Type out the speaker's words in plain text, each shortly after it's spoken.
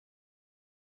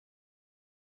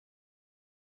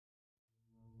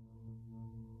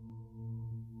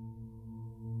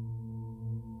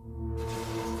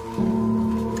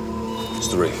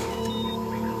history.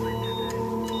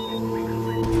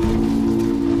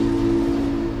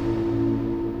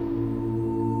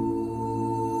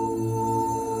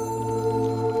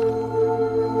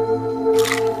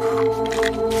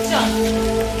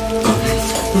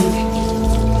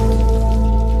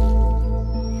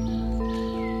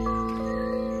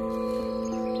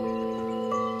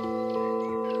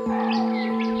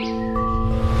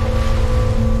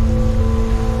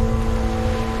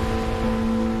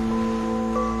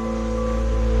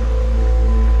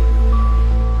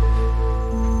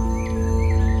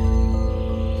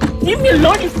 Leave me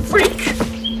alone, you freak!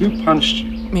 Who punched you?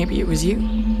 Maybe it was you.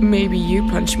 Maybe you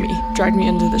punched me, dragged me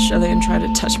into the chalet and tried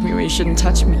to touch me where you shouldn't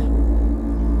touch me.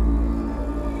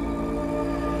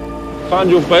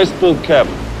 Found your baseball cap.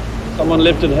 Someone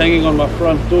left it hanging on my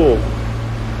front door.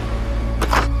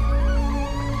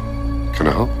 Can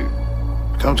I help you?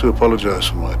 Come to apologize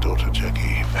for my daughter,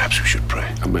 Jackie. Perhaps we should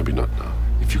pray. Or maybe not now.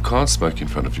 If you can't smoke in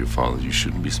front of your father, you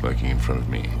shouldn't be smoking in front of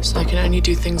me. So I can only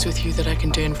do things with you that I can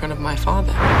do in front of my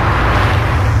father.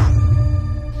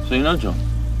 So you know John?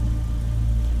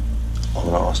 I'm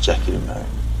gonna ask Jackie to marry.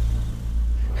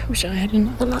 I wish I had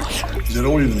another life. Is that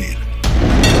all you need?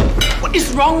 What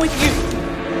is wrong with you?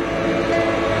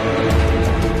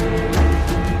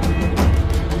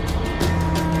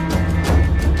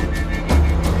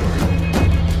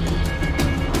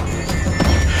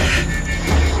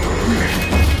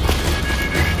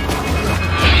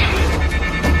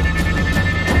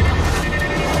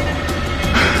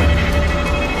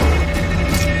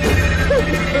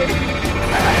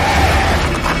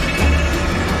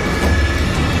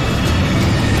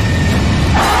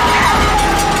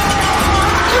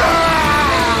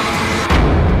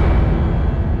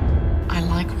 I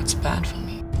like what's bad for me.